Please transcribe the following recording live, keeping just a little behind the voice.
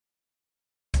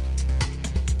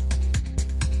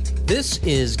This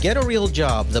is Get a Real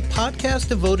Job, the podcast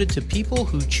devoted to people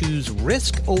who choose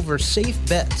risk over safe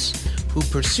bets, who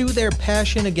pursue their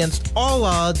passion against all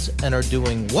odds and are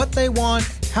doing what they want,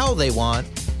 how they want,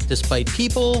 despite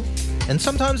people, and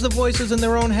sometimes the voices in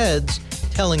their own heads,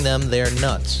 telling them they're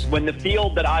nuts. When the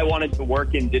field that I wanted to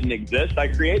work in didn't exist, I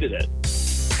created it.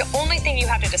 The only thing you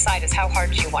have to decide is how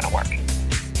hard do you want to work.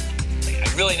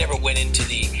 I really never went into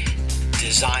the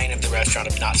design of the restaurant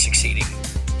of not succeeding.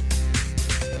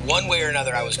 One way or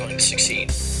another, I was going to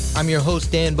succeed. I'm your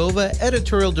host, Dan Bova,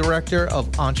 editorial director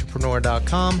of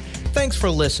Entrepreneur.com. Thanks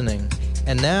for listening.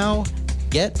 And now,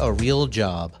 get a real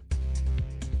job.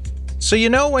 So you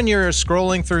know when you're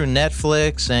scrolling through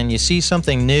Netflix and you see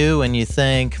something new and you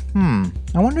think, I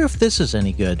wonder if this is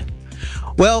any good.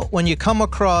 Well, when you come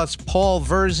across Paul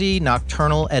Verzi,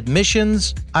 Nocturnal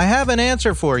Admissions, I have an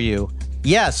answer for you.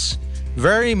 Yes.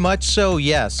 Very much so,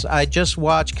 yes. I just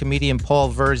watched comedian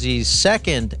Paul Verzi's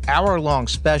second hour-long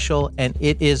special, and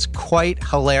it is quite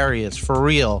hilarious, for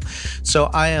real. So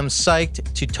I am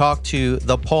psyched to talk to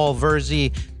the Paul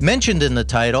Verzi mentioned in the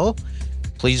title.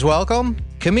 Please welcome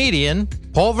comedian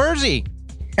Paul Verzi.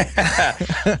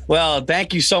 Well,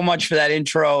 thank you so much for that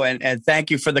intro, and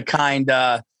thank you for the kind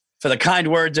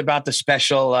words about the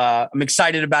special. I'm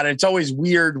excited about it. It's always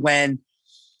weird when,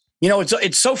 you know,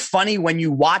 it's so funny when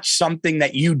you watch something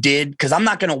that you did, because I'm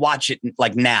not going to watch it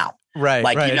like now. Right.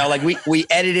 You know, like we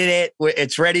edited it.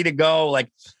 It's ready to go.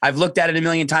 Like I've looked at it a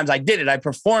million times. I did it. I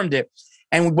performed it.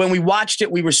 And when we watched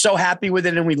it, we were so happy with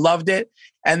it and we loved it.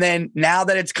 And then now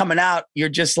that it's coming out, you're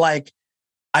just like,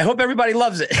 I hope everybody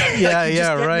loves it.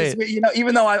 Yeah, right. This, you know,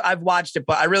 even though I've watched it,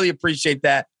 but I really appreciate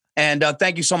that. And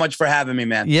thank you so much for having me,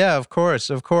 man. Yeah, of course.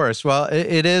 Well,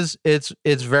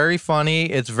 it's very funny.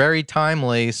 It's very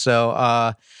timely. So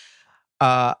I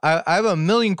have a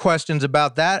million questions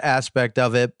about that aspect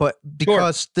of it, but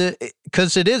because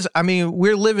it is, I mean,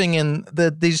 we're living in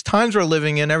these times we're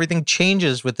living in, everything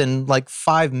changes within like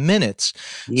 5 minutes.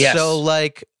 Yes. So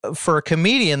like for a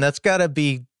comedian, that's got to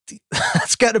be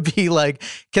like,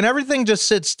 can everything just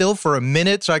sit still for a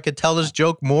minute so I could tell this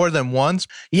joke more than once?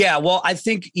 Yeah, well, I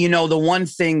think, you know, the one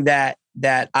thing that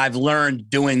I've learned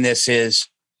doing this is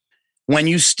when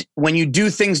you do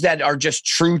things that are just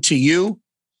true to you,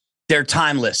 they're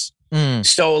timeless.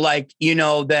 So like, you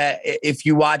know, that if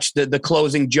you watch the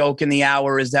closing joke in the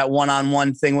hour is that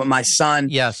one-on-one thing with my son.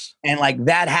 Yes. And like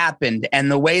that happened.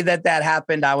 And the way that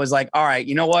happened, I was like, all right,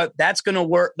 you know what? That's going to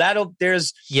work.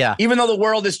 Even though the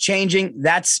world is changing,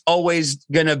 that's always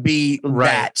going to be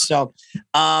that. So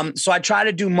I try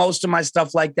to do most of my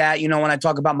stuff like that. You know, when I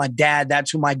talk about my dad,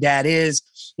 that's who my dad is,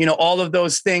 you know, all of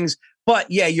those things.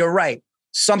 But yeah, you're right.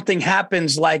 Something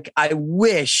happens like I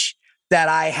wish that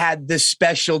I had this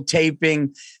special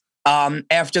taping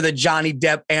after the Johnny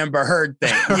Depp Amber Heard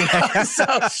thing. You know? So,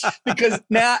 because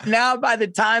now by the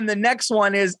time the next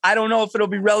one is, I don't know if it'll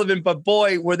be relevant, but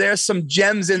boy, were there some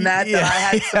gems in that I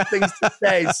had some things to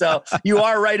say. So you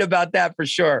are right about that for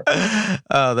sure.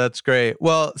 Oh, that's great.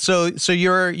 Well, so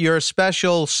your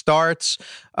special starts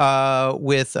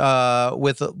with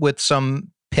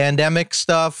some pandemic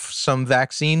stuff, some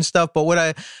vaccine stuff, but what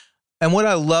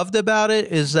I loved about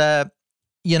it is that,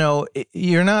 you know,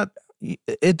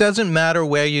 it doesn't matter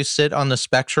where you sit on the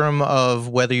spectrum of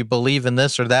whether you believe in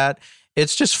this or that.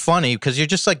 It's just funny because you're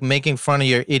just like making fun of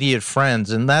your idiot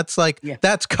friends. And that's like,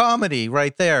 that's comedy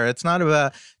right there. It's not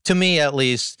about, to me at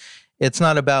least, it's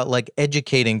not about like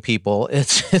educating people.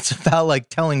 It's about like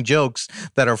telling jokes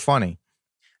that are funny.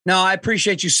 No, I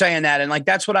appreciate you saying that. And like,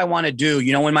 that's what I want to do.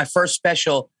 You know, in my first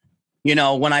special, you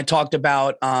know, when I talked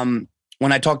about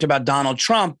Donald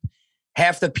Trump,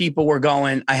 half the people were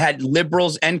going, I had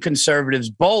liberals and conservatives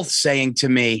both saying to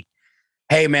me,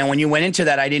 hey man, when you went into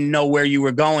that, I didn't know where you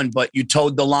were going, but you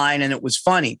towed the line and it was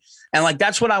funny. And like,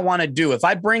 that's what I want to do. If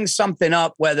I bring something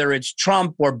up, whether it's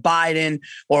Trump or Biden,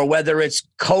 or whether it's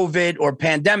COVID or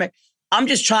pandemic, I'm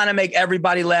just trying to make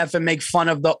everybody laugh and make fun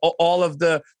of all of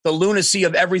the lunacy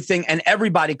of everything, and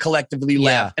everybody collectively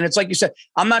laugh. Yeah. And it's like you said,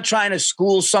 I'm not trying to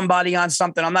school somebody on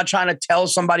something. I'm not trying to tell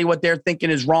somebody what they're thinking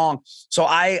is wrong. So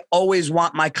I always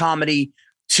want my comedy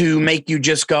to make you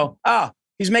just go,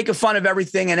 he's making fun of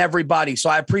everything and everybody. So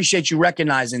I appreciate you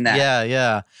recognizing that.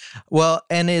 Yeah. Well,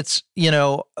 and it's, you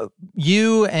know,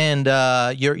 you and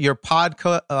your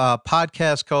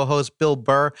podcast co-host, Bill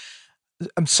Burr,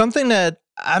 something that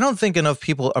I don't think enough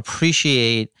people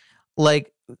appreciate,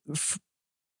 like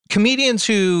comedians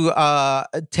who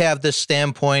to have this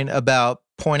standpoint about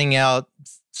pointing out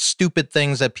stupid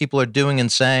things that people are doing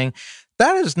and saying.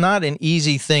 That is not an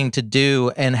easy thing to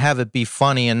do and have it be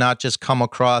funny and not just come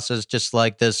across as just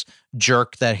like this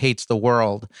jerk that hates the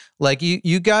world. Like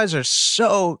you guys are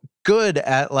so good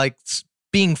at like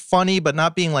being funny, but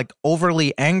not being like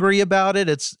overly angry about it.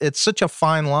 It's such a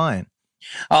fine line.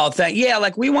 Oh, yeah.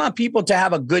 Like we want people to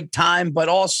have a good time, but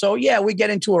also, we get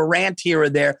into a rant here or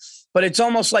there, but it's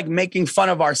almost like making fun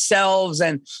of ourselves.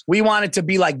 And we want it to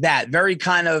be like that. Very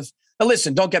kind of,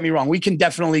 listen, don't get me wrong. We can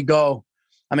definitely go.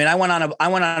 I mean, I went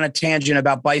on a tangent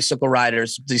about bicycle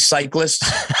riders, the cyclists,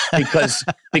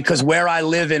 because where I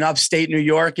live in upstate New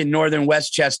York in northern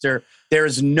Westchester,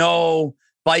 there's no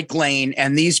bike lane,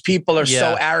 and these people are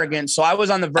so arrogant. So I was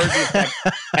on the verge of that,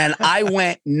 and I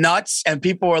went nuts, and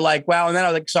people were like, wow. And then I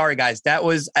was like, sorry guys,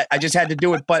 I just had to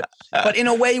do it. But in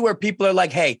a way where people are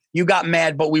like, hey, you got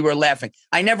mad, but we were laughing.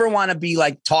 I never want to be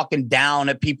like talking down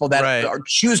at people that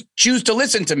choose to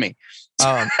listen to me.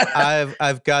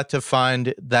 I've got to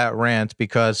find that rant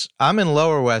because I'm in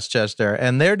Lower Westchester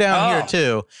and they're down here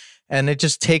too. And they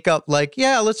just take up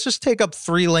let's just take up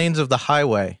 3 lanes of the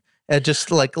highway. And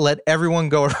just like let everyone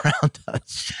go around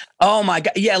us. Oh my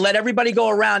God. Yeah. Let everybody go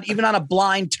around, even on a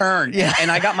blind turn. Yeah.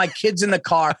 And I got my kids in the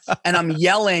car and I'm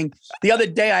yelling. The other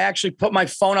day, I actually put my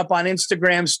phone up on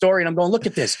Instagram story and I'm going, look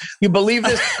at this. You believe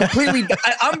this? Completely.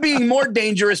 I'm being more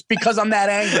dangerous because I'm that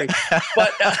angry.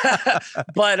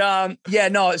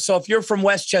 But So if you're from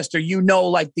Westchester,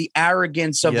 like the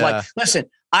arrogance of listen,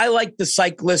 I like the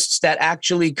cyclists that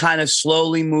actually kind of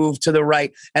slowly move to the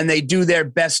right and they do their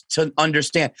best to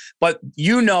understand. But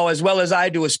as well as I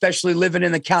do, especially living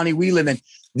in the county we live in,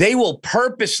 they will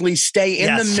purposely stay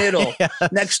in the middle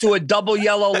next to a double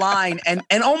yellow line and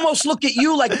almost look at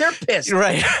you like they're pissed.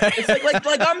 Right. It's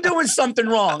like I'm doing something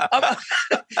wrong.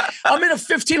 I'm in a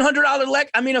 $1,500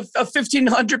 a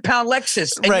 1,500 pound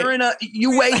Lexus and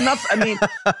you weigh enough. I mean,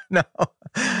 no.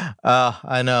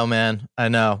 I know, man. I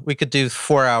know. We could do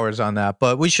 4 hours on that,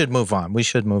 but we should move on.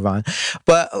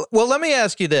 But let me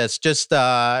ask you this: just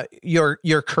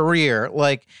your career.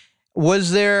 Like,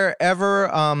 was there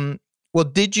ever?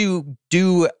 Did you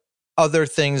do other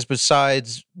things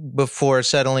besides before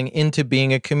settling into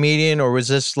being a comedian, or was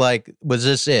this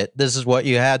it? This is what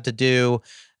you had to do,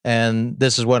 and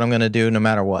this is what I'm going to do no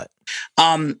matter what.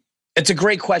 It's a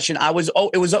great question. It was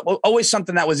always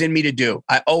something that was in me to do.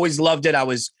 I always loved it. I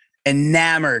was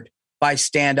enamored by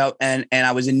stand-up and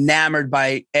I was enamored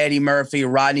by Eddie Murphy,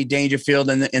 Rodney Dangerfield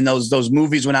in those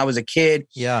movies when I was a kid.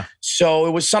 Yeah. So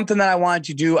it was something that I wanted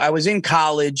to do. I was in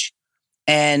college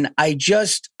and I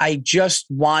just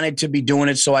wanted to be doing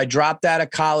it. So I dropped out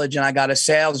of college and I got a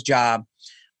sales job.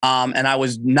 And I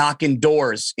was knocking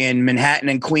doors in Manhattan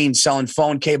and Queens selling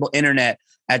phone, cable, internet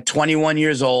at 21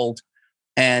 years old.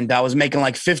 And I was making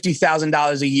like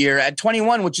 $50,000 a year at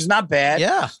 21, which is not bad.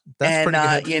 Yeah, that's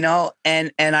pretty good.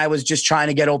 And I was just trying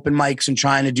to get open mics and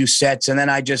trying to do sets. And then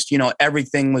I just,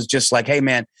 everything was just like, hey,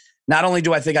 man, not only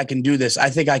do I think I can do this, I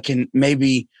think I can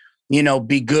maybe,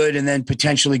 be good and then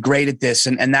potentially great at this.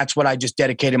 And that's what I just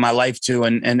dedicated my life to.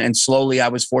 And slowly I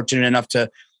was fortunate enough to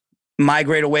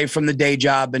migrate away from the day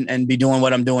job and be doing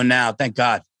what I'm doing now. Thank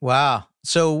God. Wow.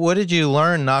 So what did you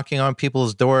learn knocking on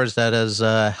people's doors that has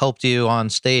helped you on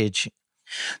stage?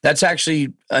 That's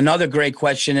actually another great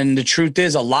question. And the truth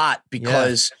is a lot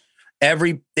because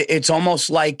it's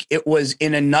almost like it was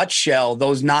in a nutshell,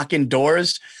 those knocking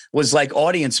doors was like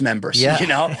audience members,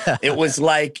 It was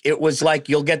like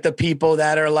you'll get the people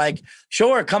that are like,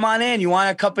 sure, come on in. You want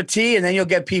a cup of tea? And then you'll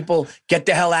get people, get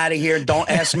the hell out of here. Don't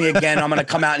ask me again. I'm going to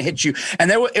come out and hit you.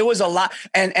 And it was a lot.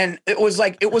 And it was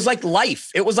like life.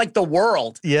 It was like the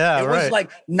world. Yeah. It was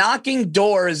like knocking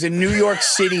doors in New York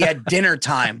City at dinner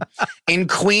time in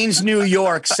Queens, New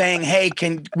York, saying, hey,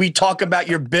 can we talk about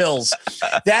your bills?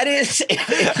 That is,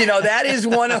 that is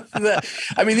one of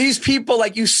these people,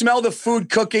 like you smell the food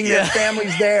cooking, their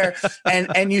family's there,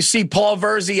 and you see Paul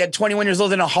Verzi at 21 years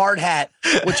old in a hard hat,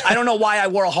 which I don't know why I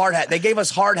wore a hard hat. They gave us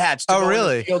hard hats to go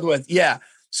in the field with. Yeah.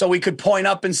 So we could point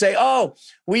up and say, oh,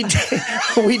 we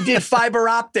did fiber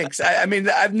optics.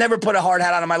 I've never put a hard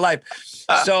hat on in my life.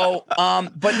 So,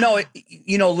 but no,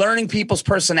 learning people's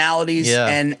personalities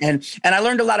and I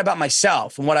learned a lot about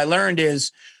myself. And what I learned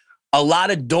is a lot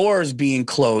of doors being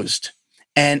closed.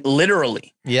 And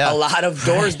literally, a lot of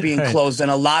doors being closed and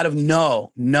a lot of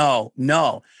no.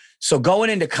 So going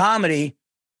into comedy,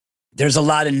 there's a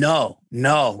lot of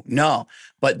no.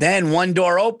 But then one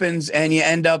door opens and you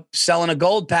end up selling a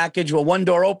gold package. Well, one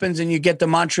door opens and you get the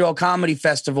Montreal Comedy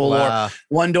Festival or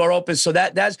one door opens. So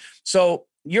so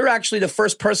you're actually the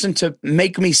first person to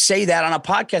make me say that on a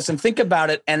podcast and think about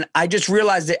it. And I just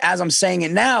realized that as I'm saying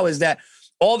it now is that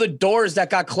all the doors that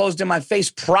got closed in my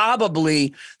face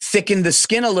probably thickened the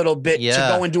skin a little bit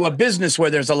to go into a business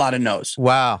where there's a lot of no's.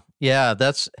 Wow. Yeah.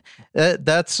 That's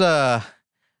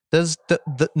Does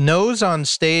the nose on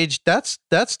stage, that's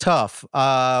tough.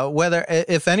 Whether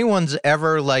if anyone's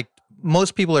ever, like,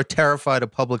 most people are terrified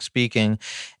of public speaking.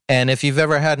 And if you've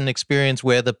ever had an experience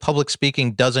where the public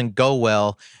speaking doesn't go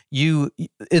well,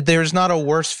 there's not a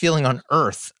worse feeling on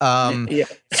earth.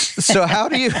 So how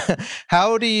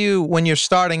do you, when you're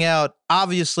starting out,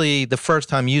 obviously the first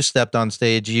time you stepped on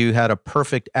stage, you had a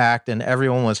perfect act and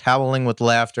everyone was howling with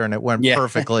laughter and it went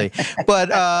perfectly. But,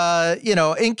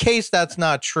 in case that's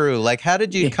not true, like, how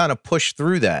did you kind of push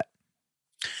through that?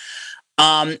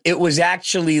 It was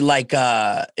actually like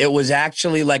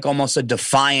almost a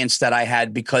defiance that I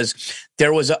had, because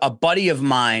there was a buddy of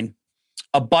mine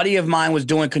was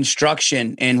doing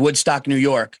construction in Woodstock, New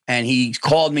York. And he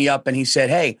called me up and he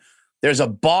said, "Hey, there's a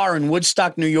bar in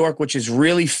Woodstock, New York, which is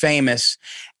really famous.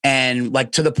 And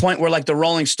like to the point where like the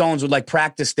Rolling Stones would like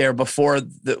practice there before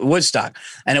the Woodstock.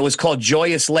 And it was called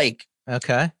Joyous Lake."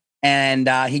 Okay. And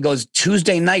he goes,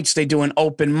 "Tuesday nights, they do an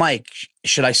open mic.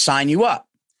 Should I sign you up?"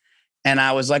 And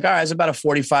I was like, all right, it's about a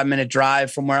 45-minute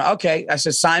drive from where, okay. I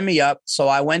said, sign me up. So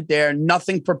I went there,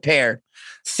 nothing prepared.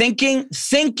 Thinking,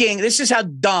 this is how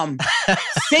dumb,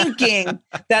 thinking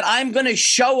that I'm going to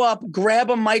show up,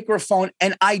 grab a microphone,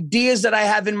 and ideas that I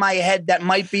have in my head that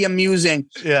might be amusing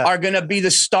are going to be the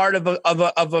start of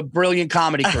a brilliant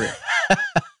comedy career.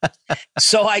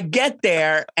 So I get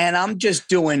there and I'm just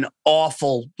doing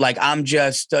awful. Like, I'm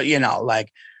just,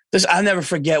 this, I'll never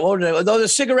forget. Though the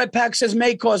cigarette pack says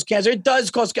may cause cancer, it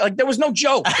does cause cancer. Like, there was no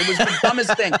joke. It was the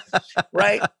dumbest thing,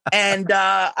 right? And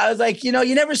I was like, you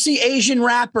never see Asian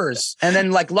rappers. And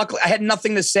then, like, luckily, I had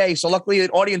nothing to say. So luckily,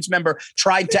 an audience member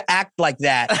tried to act like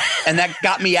that. And that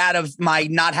got me out of my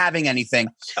not having anything.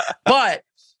 But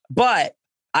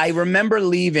I remember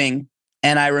leaving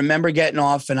and I remember getting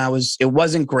off and it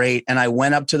wasn't great. And I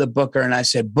went up to the booker and I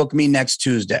said, book me next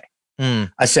Tuesday.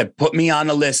 I said, put me on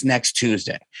the list next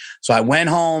Tuesday. So I went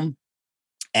home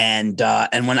and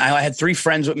when I had 3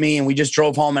 friends with me and we just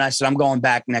drove home and I said, I'm going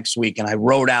back next week. And I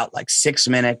wrote out like 6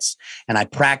 minutes and I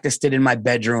practiced it in my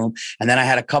bedroom. And then I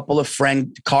had a couple of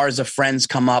cars of friends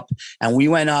come up and we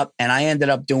went up and I ended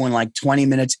up doing like 20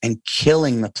 minutes and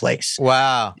killing the place.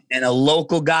 Wow. And a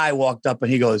local guy walked up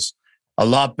and he goes, "A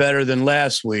lot better than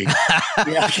last week."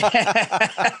 And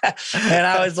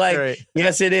I was like, great.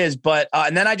 Yes, it is. But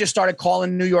and then I just started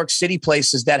calling New York City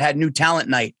places that had new talent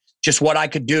night, just what I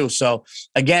could do. So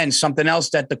again, something else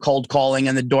that the cold calling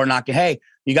and the door knocking. "Hey,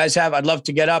 you guys I'd love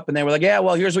to get up." And they were like, "Yeah,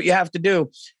 well, here's what you have to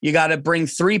do. You got to bring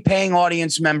 3 paying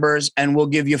audience members and we'll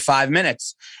give you 5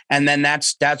 minutes." And then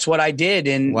that's what I did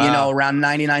in, around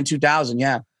 99, 2000.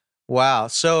 Yeah. Wow.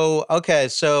 So, okay.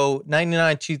 So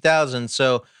 99, 2000.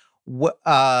 So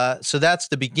that's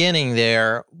the beginning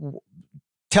there.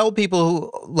 Tell people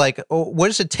what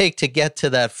does it take to get to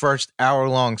that first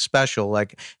hour-long special?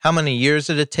 Like, how many years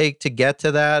did it take to get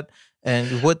to that?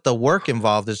 And what the work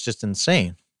involved is just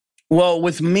insane. Well,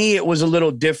 with me, it was a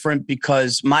little different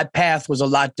because my path was a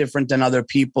lot different than other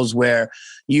people's, where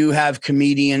you have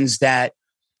comedians that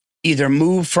either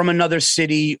move from another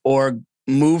city or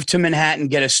move to Manhattan,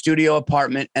 get a studio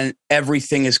apartment, and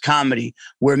everything is comedy.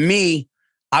 Where me,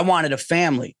 I wanted a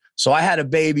family. So I had a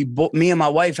baby. Me and my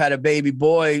wife had a baby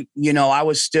boy. I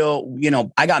was still,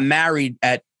 I got married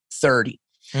at 30,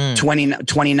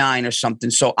 29 or something.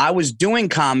 So I was doing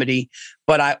comedy,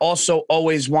 but I also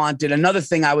always wanted another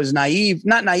thing. I was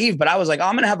not naive, but I was like,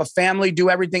 I'm going to have a family,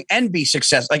 do everything and be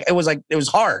successful. It was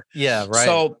hard. Yeah. Right.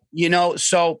 So,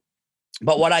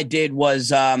 but what I did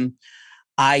was,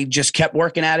 I just kept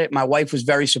working at it. My wife was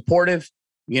very supportive.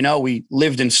 We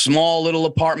lived in small little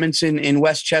apartments in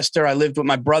Westchester. I lived with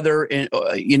my brother in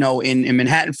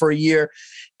Manhattan for a year.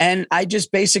 And I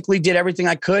just basically did everything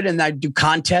I could. And I'd do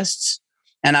contests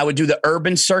and I would do the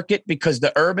urban circuit, because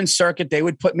the urban circuit, they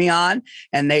would put me on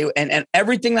and and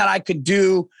everything that I could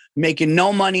do, making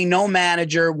no money, no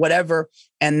manager, whatever.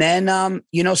 And then,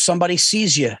 somebody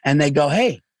sees you and they go,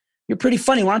 "Hey, you're pretty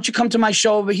funny. Why don't you come to my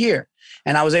show over here?"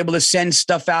 And I was able to send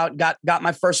stuff out, got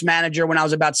my first manager when I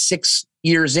was about 6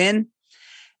 years in,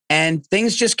 and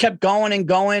things just kept going and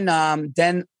going.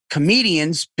 Then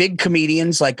big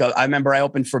comedians, like I remember I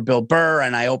opened for Bill Burr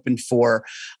and I opened for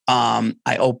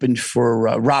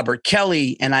Robert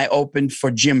Kelly and I opened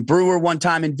for Jim Brewer one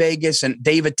time in Vegas and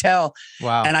Dave Attell.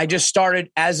 Wow. And I just started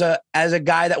as a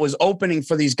guy that was opening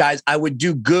for these guys. I would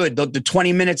do good. The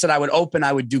 20 minutes that I would open,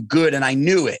 I would do good, and I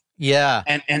knew it. Yeah.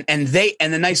 And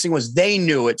the nice thing was they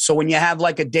knew it. So when you have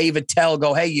like a Dave Attell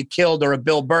go, "Hey, you killed," or a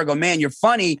Bill Burr go, "Man, you're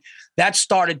funny," made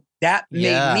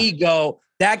me go,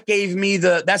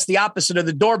 that's the opposite of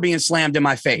the door being slammed in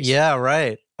my face. Yeah,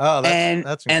 right. Oh,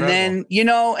 that's incredible. And then,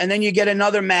 and then you get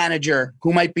another manager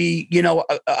who might be,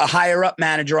 a higher up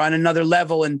manager on another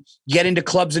level and get into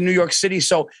clubs in New York City.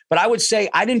 So, but I would say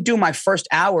I didn't do my first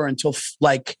hour until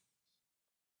let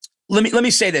me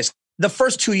say this. The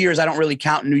first 2 years, I don't really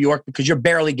count in New York because you're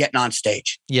barely getting on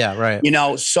stage. Yeah, right.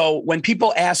 So when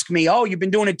people ask me, oh, you've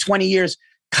been doing it 20 years,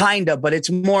 kind of, but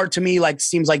it's more to me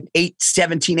seems like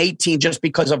 17, 18, just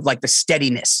because of the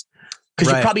steadiness.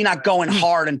 Because you're probably not going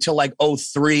hard until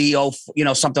 03,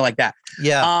 something like that.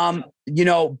 Yeah.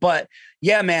 But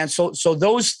yeah, man. So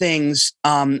those things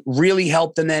really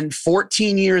helped. And then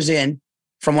 14 years in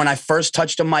from when I first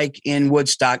touched a mic in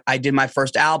Woodstock, I did my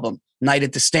first album, Night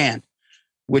at the Stand,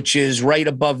 which is right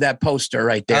above that poster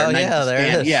right there. Oh, yeah, there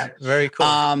it is. Yeah. Very cool.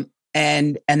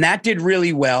 And that did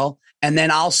really well. And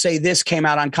then I'll say this came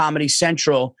out on Comedy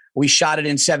Central. We shot it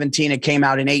in 17. It came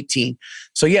out in 18.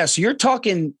 So you're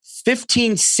talking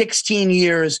 15, 16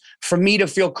 years for me to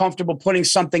feel comfortable putting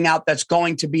something out that's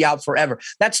going to be out forever.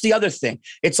 That's the other thing.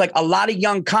 It's like a lot of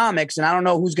young comics, and I don't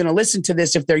know who's going to listen to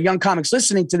this if they're young comics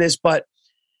listening to this, but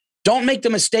don't make the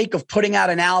mistake of putting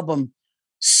out an album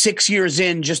 6 years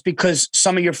in just because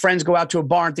some of your friends go out to a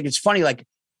bar and think it's funny.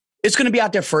 It's going to be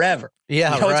out there forever.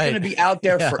 Yeah, It's going to be out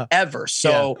there forever.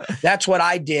 So that's what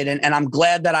I did, and I'm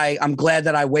glad that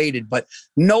I waited. But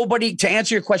nobody, to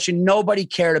answer your question, nobody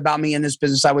cared about me in this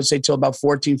business. I would say till about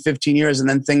 14, 15 years, and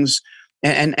then things,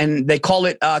 and they call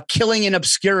it killing in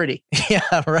obscurity.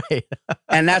 Yeah, right.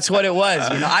 And that's what it was.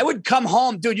 I would come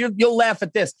home, dude. You'll laugh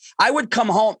at this. I would come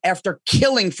home after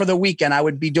killing for the weekend. I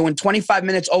would be doing 25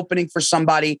 minutes opening for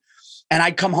somebody. And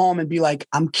I'd come home and be like,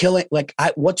 I'm killing,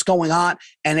 what's going on?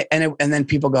 And then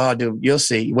people go, oh, dude, you'll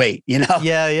see. Wait,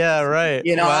 Yeah, right.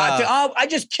 Wow. I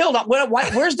just killed.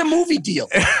 Where's the movie deal?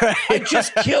 Right. I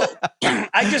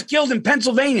just killed in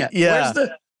Pennsylvania. Yeah.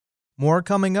 More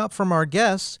coming up from our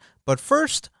guests, but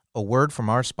first, a word from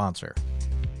our sponsor.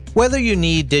 Whether you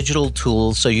need digital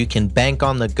tools so you can bank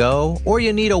on the go, or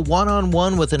you need a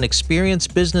one-on-one with an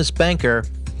experienced business banker,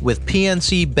 with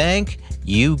PNC Bank,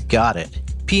 you got it.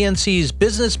 PNC's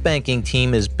business banking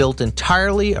team is built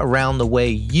entirely around the way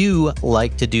you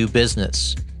like to do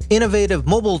business. Innovative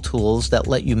mobile tools that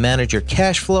let you manage your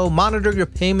cash flow, monitor your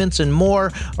payments, and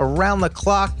more around the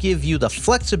clock give you the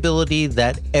flexibility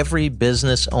that every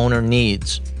business owner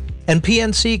needs. And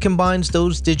PNC combines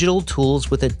those digital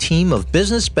tools with a team of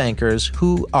business bankers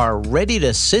who are ready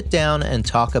to sit down and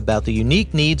talk about the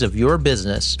unique needs of your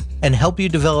business and help you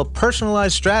develop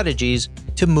personalized strategies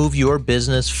to move your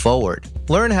business forward.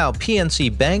 Learn how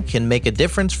PNC Bank can make a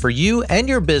difference for you and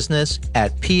your business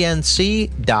at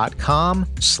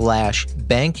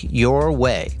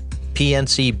pnc.com/bankyourway.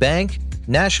 PNC Bank,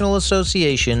 National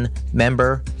Association,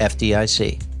 member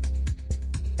FDIC.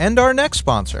 And our next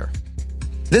sponsor.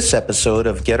 This episode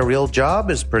of Get a Real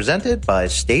Job is presented by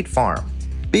State Farm.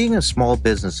 Being a small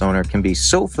business owner can be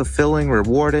so fulfilling,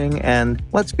 rewarding, and,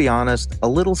 let's be honest, a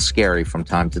little scary from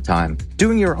time to time.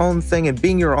 Doing your own thing and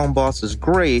being your own boss is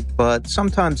great, but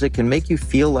sometimes it can make you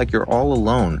feel like you're all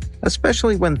alone,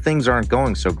 especially when things aren't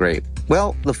going so great.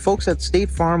 Well, the folks at State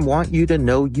Farm want you to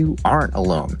know you aren't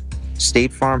alone.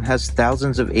 State Farm has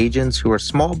thousands of agents who are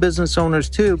small business owners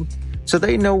too, so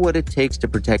they know what it takes to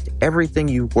protect everything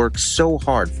you work so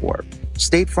hard for.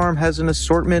 State Farm has an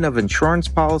assortment of insurance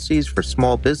policies for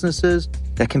small businesses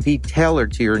that can be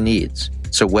tailored to your needs.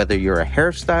 So whether you're a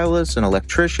hairstylist, an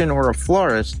electrician, or a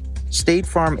florist, State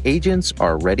Farm agents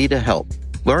are ready to help.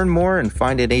 Learn more and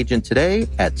find an agent today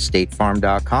at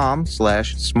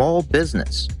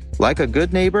statefarm.com/smallbusiness. Like a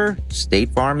good neighbor,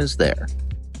 State Farm is there.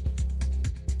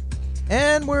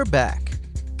 And we're back.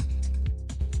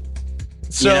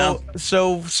 So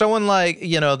someone like,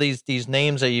 these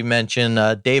names that you mentioned,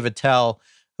 Dave Attell,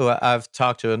 who I've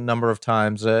talked to a number of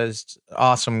times, is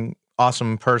awesome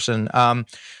person.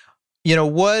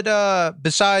 What,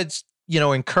 besides,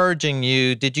 encouraging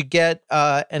you, did you get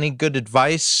any good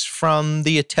advice from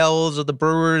the Attells or the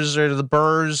Brewers or the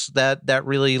Burrs that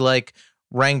really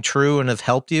rang true and have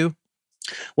helped you?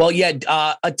 Well,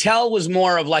 yeah, Attell was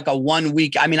more of a 1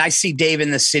 week. I mean, I see Dave in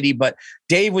the city, but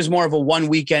Dave was more of a 1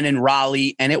 weekend in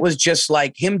Raleigh. And it was just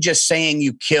him just saying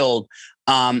you killed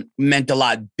meant a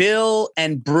lot. Bill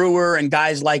and Brewer and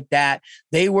guys like that,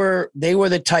 they were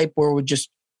the type where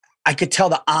I could tell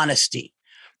the honesty.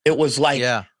 It was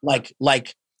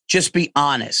just be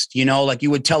honest, you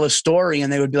would tell a story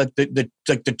and they would be like,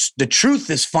 the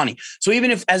truth is funny. So even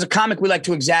if as a comic, we like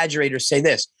to exaggerate or say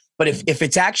this, but if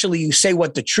it's actually, you say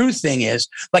what the true thing is,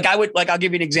 I'll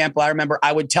give you an example. I remember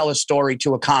I would tell a story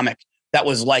to a comic that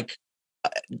was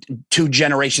 2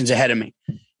 generations ahead of me.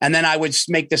 And then I would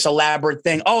make this elaborate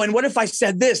thing. Oh, and what if I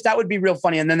said this? That would be real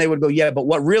funny. And then they would go, yeah, but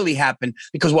what really happened?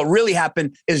 Because what really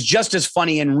happened is just as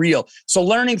funny and real. So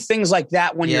learning things like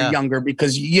that when you're younger,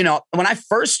 because, you know, when I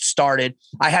first started,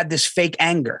 I had this fake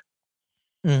anger.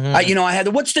 Mm-hmm. I had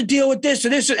what's the deal with this or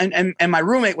this? And my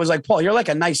roommate was like, Paul, you're like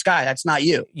a nice guy. That's not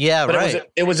you. Yeah, but right.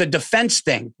 It was a defense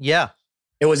thing. Yeah.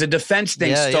 It was a defense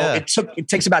thing. It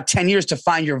takes about 10 years to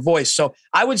find your voice. So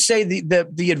I would say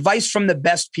the advice from the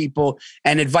best people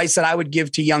and advice that I would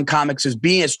give to young comics is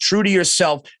being as true to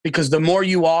yourself, because the more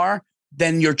you are,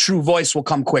 then your true voice will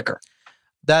come quicker.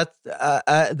 That's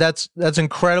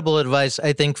incredible advice,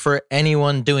 I think, for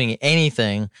anyone doing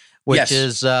anything, which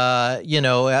is, I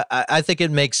think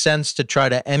it makes sense to try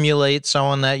to emulate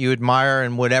someone that you admire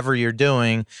in whatever you're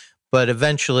doing. But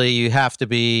eventually you have to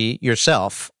be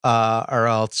yourself, or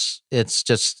else it's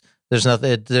just, there's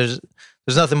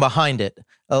nothing behind it.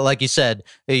 Like you said,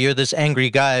 you're this angry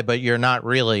guy, but you're not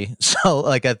really. So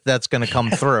like that's going to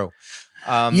come through.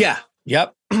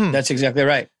 Yep. That's exactly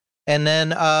right. And then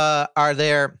now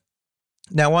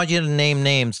I want you to name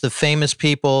names, the famous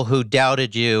people who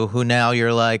doubted you, who now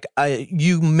you're like,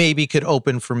 you maybe could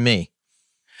open for me.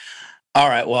 All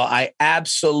right. Well, I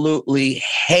absolutely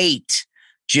hate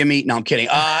Jimmy. No, I'm kidding.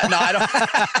 No, I don't.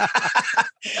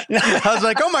 I was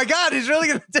like, oh my God, he's really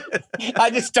going to do it.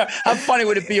 How funny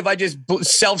would it be if I just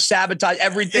self-sabotage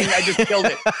everything? I just killed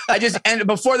it. And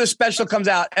before the special comes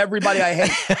out, everybody I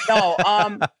hate.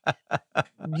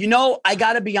 No, I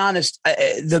got to be honest.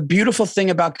 The beautiful thing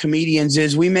about comedians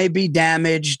is we may be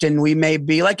damaged, and we may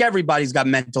be like, everybody's got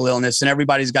mental illness and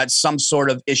everybody's got some sort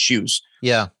of issues.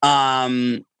 Yeah.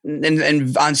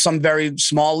 And on some very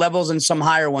small levels and some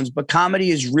higher ones, but comedy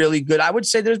is really good. I would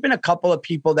say there's been a couple of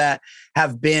people that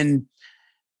have been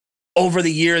over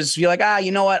the years. You're like,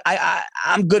 you know what?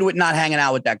 I'm good with not hanging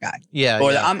out with that guy. Yeah.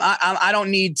 Or I don't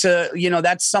need to,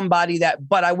 that's somebody that,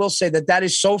 but I will say that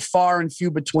is so far and few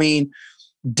between.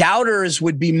 Doubters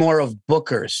would be more of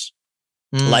bookers,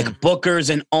 like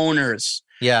bookers and owners.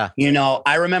 Yeah.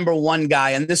 I remember one guy,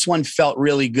 and this one felt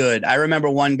really good. I remember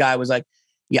one guy was like,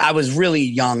 yeah, I was really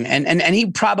young, and he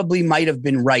probably might have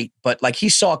been right, but like he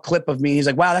saw a clip of me and he's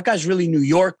like, wow, that guy's really New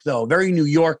York though, very New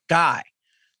York guy,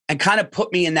 and kind of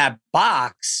put me in that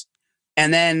box.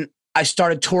 And then I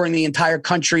started touring the entire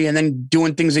country and then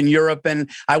doing things in Europe, and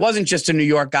I wasn't just a New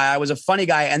York guy, I was a funny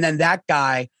guy. And then that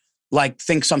guy like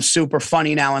thinks I'm super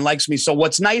funny now and likes me. So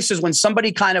what's nice is when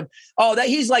somebody kind of, that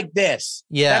he's like this.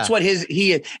 Yeah. That's what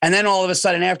he is. And then all of a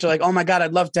sudden after, like, oh my God,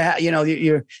 I'd love to have, if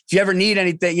you ever need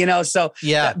anything, so.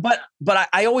 Yeah. But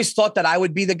I always thought that I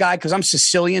would be the guy, because I'm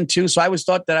Sicilian too. So I always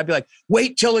thought that I'd be like,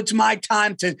 wait till it's my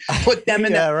time to put them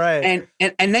in there. Right.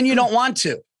 And then you don't want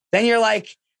to. Then you're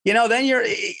like, then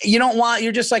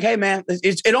you're just like, hey man,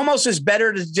 it almost is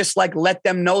better to just like let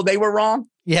them know they were wrong.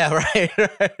 Yeah, right.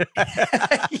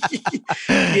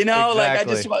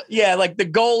 Exactly. Like the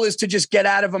goal is to just get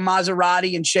out of a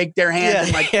Maserati and shake their hand.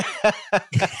 Yeah, and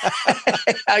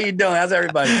like, how you doing? How's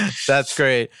everybody? That's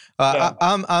great.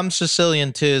 I'm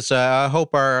Sicilian too, so I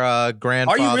hope our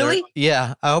grandfather. Are you really?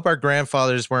 Yeah, I hope our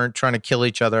grandfathers weren't trying to kill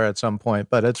each other at some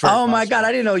point. But it's my God,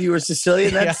 I didn't know you were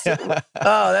Sicilian. That's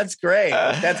that's great.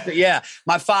 That's good. Yeah,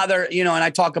 my father. And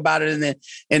I talk about it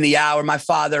in the hour. My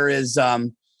father is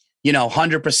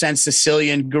 100%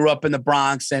 Sicilian, grew up in the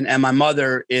Bronx, and my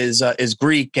mother is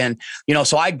Greek. And,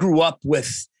 so I grew up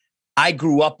with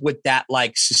that,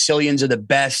 like, Sicilians are the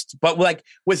best, but like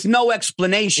with no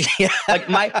explanation. Like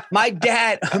my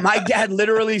dad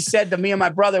literally said to me and my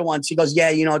brother once, he goes, yeah,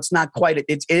 it's not quite,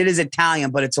 it is Italian,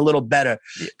 but it's a little better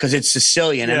because it's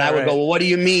Sicilian. And I would go, well, what do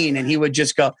you mean? And he would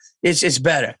just go, it's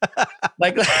better.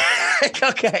 like,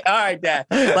 okay, all right, Dad.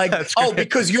 Like,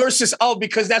 because you're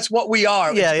because that's what we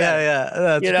are. Yeah.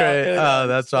 That's great.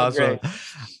 That's awesome.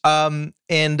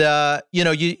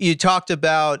 You talked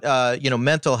about,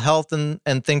 mental health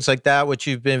and things like that, which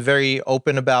you've been very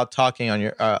open about talking on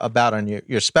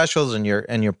your specials and your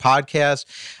podcast.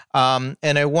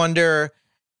 And I wonder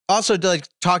also, like,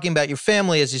 talking about your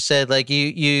family, as you said, like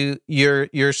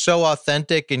you're so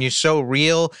authentic and you're so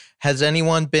real. Has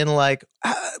anyone been like,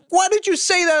 why did you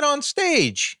say that on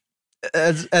stage?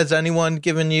 Has anyone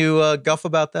given you guff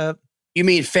about that? You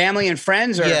mean family and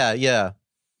friends? Or? Yeah.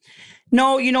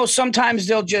 No, sometimes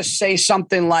they'll just say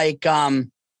something like, I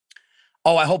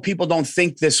hope people don't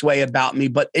think this way about me,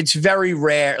 but it's very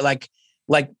rare. Like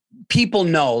people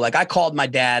know, like I called my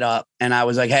dad up and I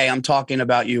was like, hey, I'm talking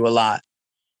about you a lot.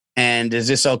 And is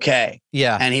this okay?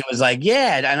 Yeah. And he was like,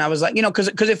 yeah. And I was like,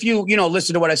 because if you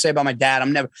listen to what I say about my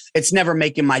dad, it's never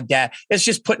making my dad. It's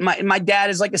just putting my dad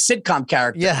is like a sitcom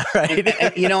character. Yeah. Right.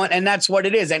 And that's what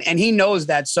it is. And he knows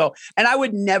that. So, and I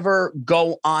would never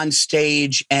go on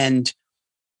stage and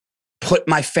put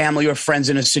my family or friends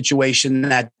in a situation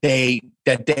that they,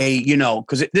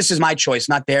 because this is my choice,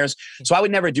 not theirs. So I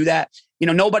would never do that.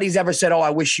 Nobody's ever said, "Oh,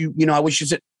 I wish you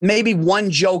said." Maybe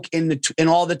one joke in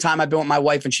all the time I've been with my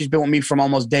wife, and she's been with me from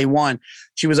almost day one.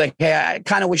 She was like, "Hey, I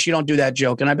kind of wish you don't do that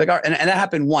joke." And I'd be like, and that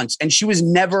happened once, and she was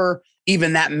never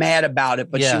even that mad about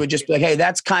it. But she would just be like, "Hey,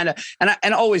 that's kind of," and I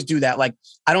always do that. Like,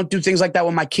 I don't do things like that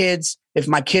with my kids. If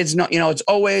my kids know, it's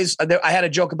always. I had a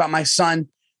joke about my son.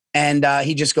 And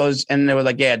he just goes, and they were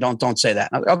like, "Yeah, don't say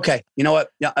that." Like, okay, you know what?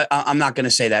 I'm not going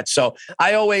to say that. So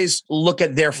I always look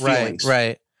at their feelings.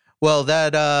 Right. Well,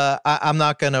 that I'm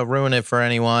not going to ruin it for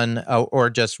anyone, or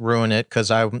just ruin it because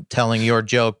I'm telling your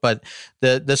joke. But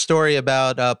the story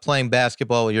about playing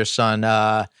basketball with your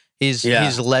son, he's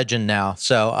a legend now.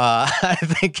 So I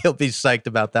think he'll be psyched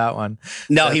about that one.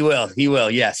 No, he will. He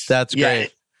will. Yes, that's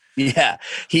great. Yeah,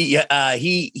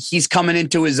 he's coming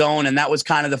into his own, and that was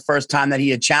kind of the first time that he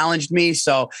had challenged me.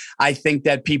 So I think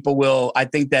that people will. I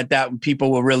think that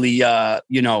people will really,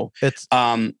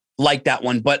 like that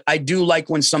one. But I do like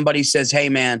when somebody says, "Hey,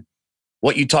 man,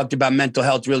 what you talked about mental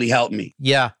health really helped me."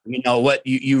 Yeah, what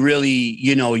you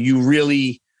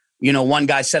really. One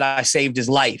guy said I saved his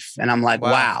life, and I'm like,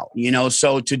 wow.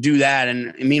 So to do that,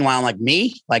 and meanwhile, I'm like,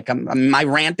 me, like, am I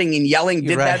ranting and yelling?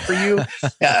 Did that for you?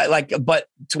 But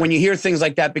when you hear things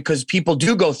like that, because people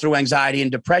do go through anxiety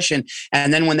and depression,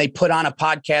 and then when they put on a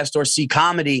podcast or see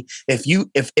comedy,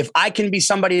 if I can be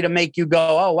somebody to make you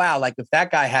go, oh wow, like if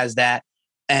that guy has that,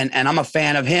 and I'm a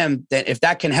fan of him, then if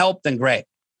that can help, then great.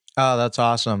 Oh, that's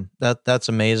awesome. That's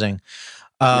amazing.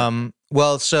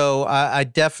 Well, so I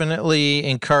definitely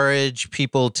encourage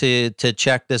people to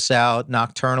check this out.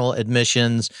 Nocturnal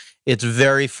Admissions. It's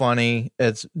very funny.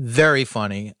 It's very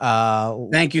funny.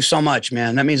 Thank you so much,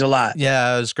 man. That means a lot.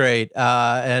 Yeah, it was great.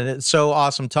 And it's so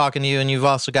awesome talking to you. And you've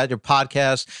also got your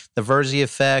podcast, The Verzi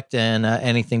Effect, and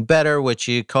Anything Better, which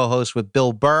you co-host with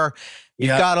Bill Burr. You've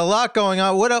got a lot going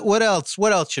on. What else?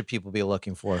 What else should people be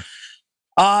looking for?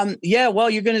 Well,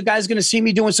 you're guys gonna see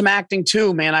me doing some acting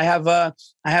too, man. I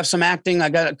have some acting. I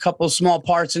got a couple of small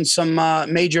parts in some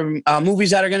major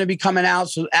movies that are going to be coming out.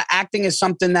 So acting is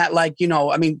something that,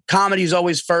 comedy is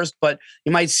always first, but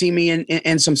you might see me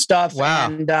in some stuff. Wow.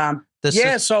 And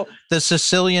so the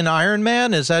Sicilian Iron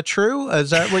Man, is that true? Is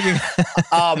that what you?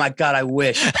 Oh my God, I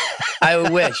wish.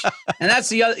 And that's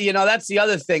the other. That's the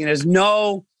other thing. There's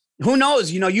no. Who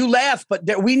knows? You laugh,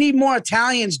 but we need more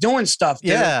Italians doing stuff.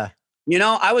 Dude. Yeah.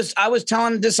 I was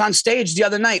telling this on stage the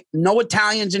other night. No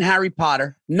Italians in Harry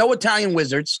Potter. No Italian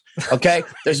wizards. Okay.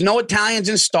 There's no Italians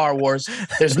in Star Wars.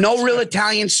 There's no real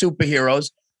Italian superheroes.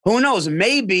 Who knows?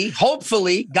 Maybe,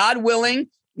 hopefully, God willing,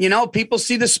 people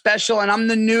see the special and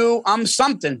I'm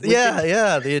something.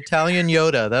 Yeah. The Italian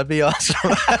Yoda. That'd be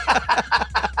awesome.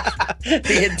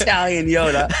 The Italian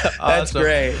Yoda. That's awesome.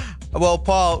 Great. Well,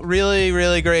 Paul, really,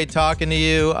 really great talking to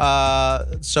you.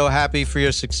 So happy for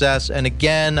your success. And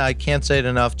again, I can't say it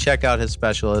enough. Check out his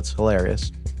special. It's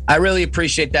hilarious. I really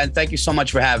appreciate that. And thank you so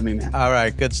much for having me, man. All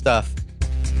right. Good stuff.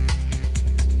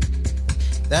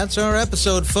 That's our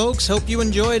episode, folks. Hope you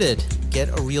enjoyed it.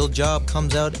 Get a Real Job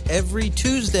comes out every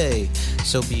Tuesday.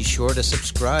 So be sure to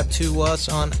subscribe to us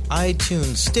on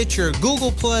iTunes, Stitcher,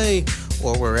 Google Play,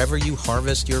 or wherever you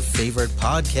harvest your favorite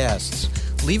podcasts.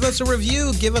 Leave us a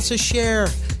review. Give us a share.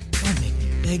 Don't make me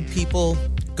beg, people.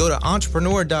 Go to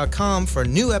entrepreneur.com for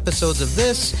new episodes of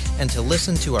this and to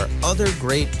listen to our other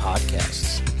great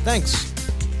podcasts. Thanks.